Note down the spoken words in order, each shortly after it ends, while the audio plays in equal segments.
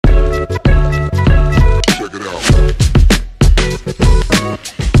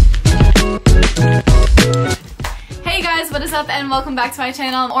up and welcome back to my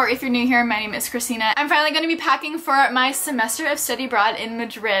channel, or if you're new here, my name is Christina. I'm finally going to be packing for my semester of study abroad in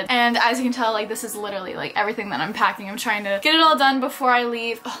Madrid, and as you can tell, like, this is literally like everything that I'm packing. I'm trying to get it all done before I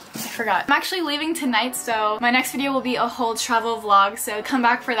leave. Oh, I forgot. I'm actually leaving tonight, so my next video will be a whole travel vlog, so come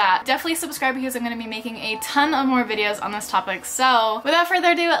back for that. Definitely subscribe because I'm going to be making a ton of more videos on this topic. So without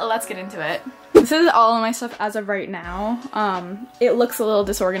further ado, let's get into it. This is all of my stuff as of right now. It looks a little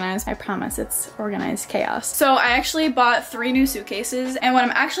disorganized. I promise it's organized chaos. So I actually bought 3 new suitcases, and what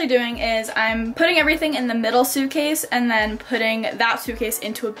I'm actually doing is I'm putting everything in the middle suitcase and then putting that suitcase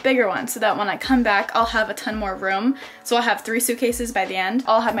into a bigger one so that when I come back I'll have a ton more room. So I'll have 3 suitcases by the end.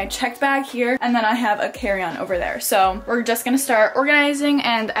 I'll have my checked bag here and then I have a carry-on over there. So we're just gonna start organizing,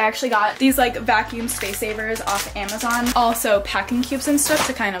 and I actually got these like vacuum space savers off Amazon. Also packing cubes and stuff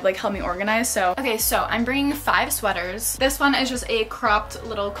to kind of like help me organize. So okay, so I'm bringing 5 sweaters. This one is just a cropped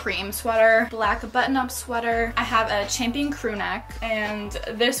little cream sweater, black button-up sweater. I have a champion crew neck, and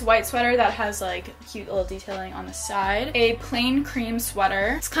this white sweater that has like cute little detailing on the side. A plain cream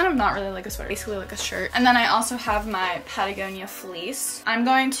sweater. It's kind of not really like a sweater, basically like a shirt. And then I also have my Patagonia fleece. I'm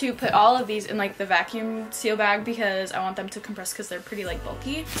going to put all of these in like the vacuum seal bag because I want them to compress because they're pretty like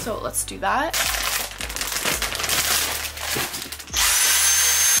bulky. So let's do that.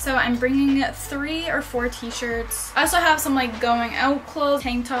 So I'm bringing 3 or 4 t-shirts. I also have some like going out clothes,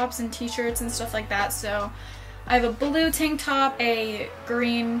 tank tops and t-shirts and stuff like that. So I have a blue tank top, a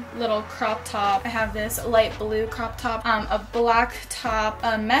green little crop top. I have this light blue crop top, a black top,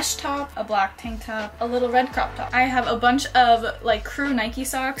 a mesh top, a black tank top, a little red crop top. I have a bunch of like crew Nike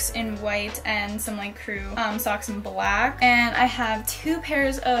socks in white and some like crew socks in black. And I have 2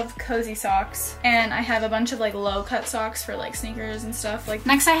 pairs of cozy socks, and I have a bunch of like low cut socks for like sneakers and stuff. Like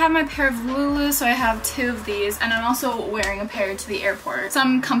next I have my pair of Lulus, so I have 2 of these, and I'm also wearing a pair to the airport.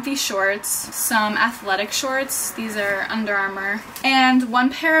 Some comfy shorts, some athletic shorts. These are Under Armour, and 1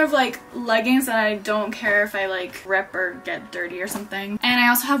 pair of like leggings that I don't care if I like rip or get dirty or something. And I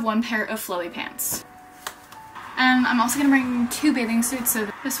also have 1 pair of flowy pants. And I'm also gonna bring 2 bathing suits. So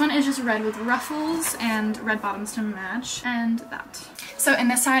this one is just red with ruffles and red bottoms to match, and that. So in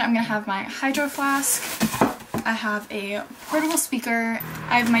this side I'm gonna have my hydro flask. I have a portable speaker.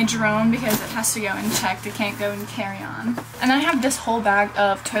 I have my drone because it has to go in checked. It can't go in carry-on. And then I have this whole bag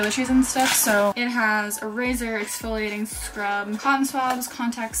of toiletries and stuff. So it has a razor, exfoliating scrub, cotton swabs,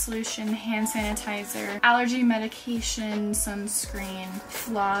 contact solution, hand sanitizer, allergy medication, sunscreen,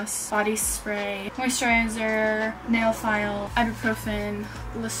 floss, body spray, moisturizer, nail file, ibuprofen,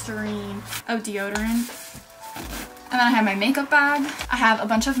 Listerine, deodorant. And then I have my makeup bag. I have a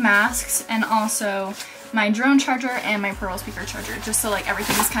bunch of masks and also my drone charger and my portable speaker charger, just so like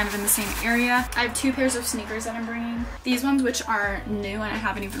everything is kind of in the same area. I have 2 pairs of sneakers that I'm bringing. These ones which are new and I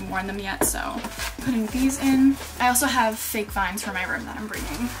haven't even worn them yet, so putting these in. I also have fake vines for my room that I'm bringing.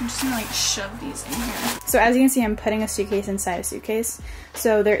 I'm just gonna like shove these in here. So as you can see, I'm putting a suitcase inside a suitcase.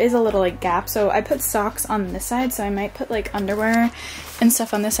 So there is a little like gap. So I put socks on this side, so I might put like underwear and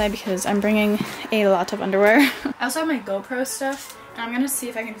stuff on this side because I'm bringing a lot of underwear. I also have my GoPro stuff, and I'm gonna see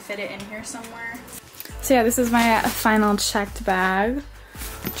if I can fit it in here somewhere. So yeah, this is my final checked bag.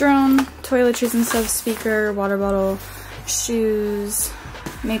 Drone, toiletries and stuff, speaker, water bottle, shoes,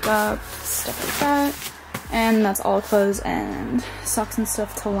 makeup, stuff like that. And that's all clothes and socks and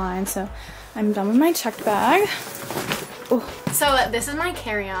stuff to line. So I'm done with my checked bag. Ooh. So this is my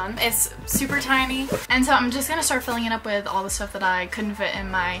carry-on. It's super tiny, and so I'm just gonna start filling it up with all the stuff that I couldn't fit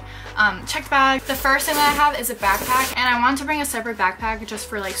in my checked bag. The first thing that I have is a backpack, and I want to bring a separate backpack just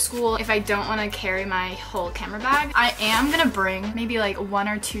for like school if I don't want to carry my whole camera bag. I am gonna bring maybe like 1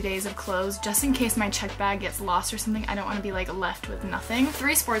 or 2 days of clothes just in case my checked bag gets lost or something. I don't want to be like left with nothing.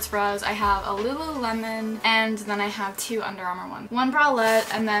 3 sports bras. I have a Lululemon, and then I have 2 Under Armour ones. 1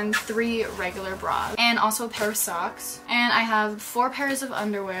 bralette, and then 3 regular bras, and also a pair of socks. And I have 4 pairs of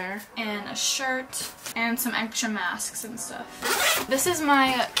underwear and a shirt and some extra masks and stuff. This is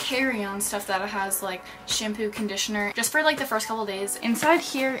my carry-on stuff that has like shampoo, conditioner, just for like the first couple days. Inside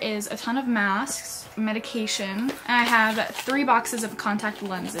here is a ton of masks, medication, and I have 3 boxes of contact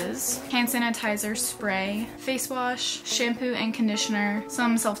lenses, hand sanitizer, spray, face wash, shampoo and conditioner,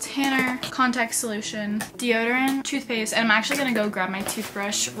 some self-tanner, contact solution, deodorant, toothpaste, and I'm actually gonna go grab my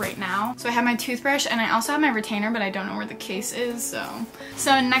toothbrush right now. So I have my toothbrush, and I also have my retainer, but I don't know where the case is,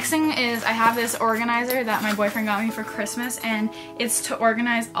 so next thing is I have this organizer that my boyfriend got me for Christmas, and it's to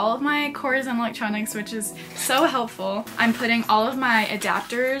organize all of my cords and electronics, which is so helpful. I'm putting all of my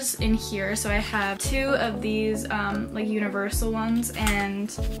adapters in here, so I have 2 of these like universal ones and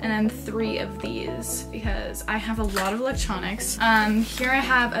then 3 of these because I have a lot of electronics. Here I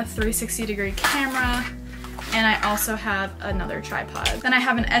have a 360-degree camera, And I also have another tripod. Then I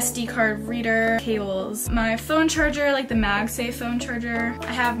have an SD card reader, cables, my phone charger, like the MagSafe phone charger.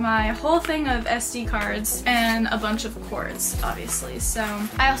 I have my whole thing of SD cards and a bunch of cords, obviously. So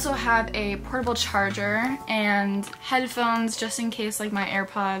I also have a portable charger and headphones just in case like my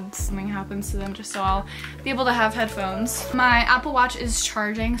AirPods, something happens to them, just so I'll be able to have headphones. My Apple Watch is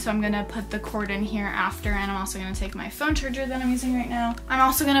charging, so I'm gonna put the cord in here after, and I'm also gonna take my phone charger that I'm using right now. I'm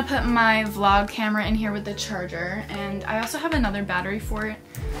also gonna put my vlog camera in here with the charger, and I also have another battery for it.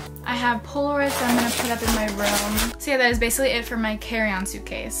 I have Polaroids that I'm gonna put up in my room. So yeah, that is basically it for my carry-on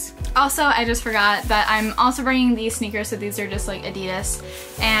suitcase. Also, I just forgot that I'm also bringing these sneakers, so these are just like Adidas,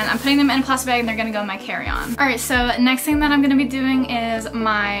 and I'm putting them in a plastic bag and they're gonna go in my carry-on. Alright, so next thing that I'm gonna be doing is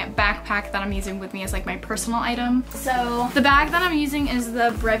my backpack that I'm using with me as like my personal item. So the bag that I'm using is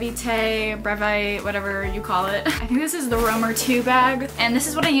the Brevite, whatever you call it. I think this is the Roamer 2 bag, and this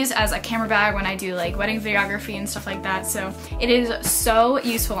is what I use as a camera bag when I do like wedding videography and stuff like that. So it is so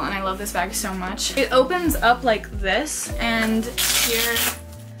useful and I love this bag so much. It opens up like this, and here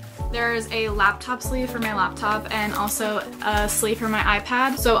there's a laptop sleeve for my laptop and also a sleeve for my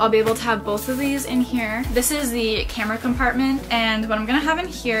iPad. So I'll be able to have both of these in here. This is the camera compartment, and what I'm gonna have in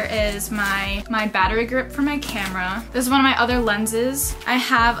here is my battery grip for my camera. This is one of my other lenses. I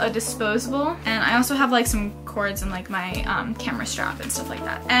have a disposable, and I also have like some cords and like my camera strap and stuff like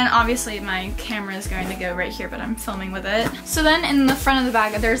that. And obviously my camera is going to go right here, but I'm filming with it. So then in the front of the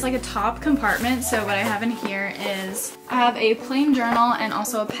bag, there's like a top compartment. So what I have in here is I have a plain journal and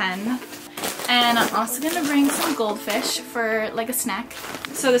also a pen. And I'm also gonna bring some goldfish for like a snack.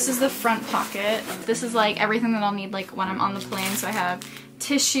 So this is the front pocket. This is like everything that I'll need like when I'm on the plane. So I have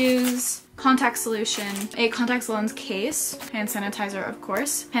tissues, contact solution, a contact lens case, hand sanitizer of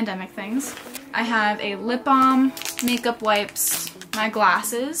course, pandemic things. I have a lip balm, makeup wipes, my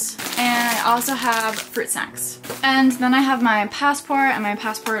glasses, and I also have fruit snacks. And then I have my passport and my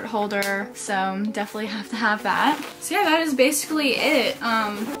passport holder, so definitely have to have that. So yeah, that is basically it.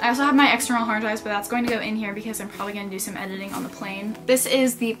 I also have my external hard drives, but that's going to go in here because I'm probably going to do some editing on the plane. This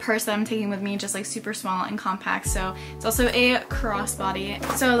is the purse that I'm taking with me, just like super small and compact, so it's also a crossbody.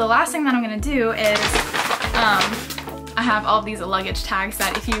 So the last thing that I'm going to do is I have all of these luggage tags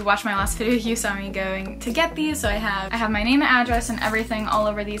that if you watch my last video, you saw me going to get these. So I have my name and address and everything all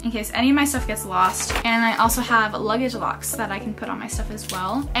over these in case any of my stuff gets lost. And I also have luggage locks that I can put on my stuff as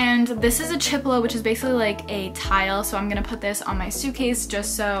well. And this is a chipolo, which is basically like a tile. So I'm gonna put this on my suitcase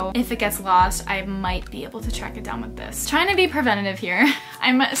just so if it gets lost, I might be able to track it down with this. Trying to be preventative here.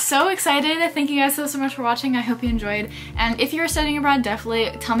 I'm so excited. Thank you guys so much for watching. I hope you enjoyed. And if you're studying abroad,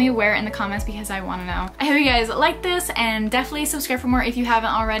 definitely tell me where in the comments because I wanna know. I hope you guys like this, and definitely subscribe for more if you haven't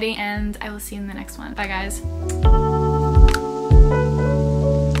already, and I will see you in the next one. Bye guys.